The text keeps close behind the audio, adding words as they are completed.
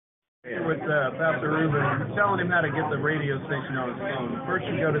with Pastor Ruben, telling him how to get the radio station on his phone. First,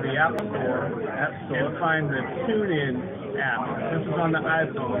 you go to the App Store and find the Tunein app. This is on the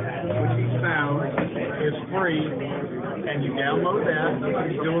iPhone, which he found is free, and you download that, what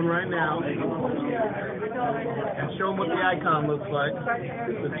he's doing right now, and show him what the icon looks like,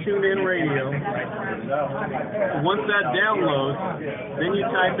 the Tunein radio. Once that downloads, then you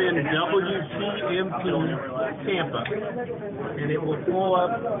type in WTMP Tampa, and it will pull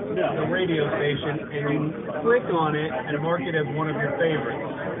up the radio station, and you click on it and mark it as one of your favorites.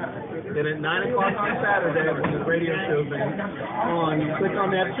 Then at 9 o'clock on Saturday, when the radio show's on, you click on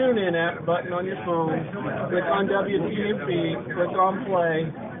that TuneIn app button on your phone, click on WTMP, click on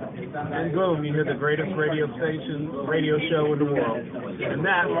play, and boom, you hear the greatest radio show in the world. And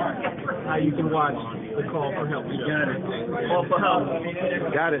that's how you can watch the Call for Help show. Got it. Call for Help.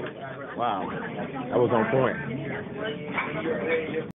 Got it. Wow. That was on point.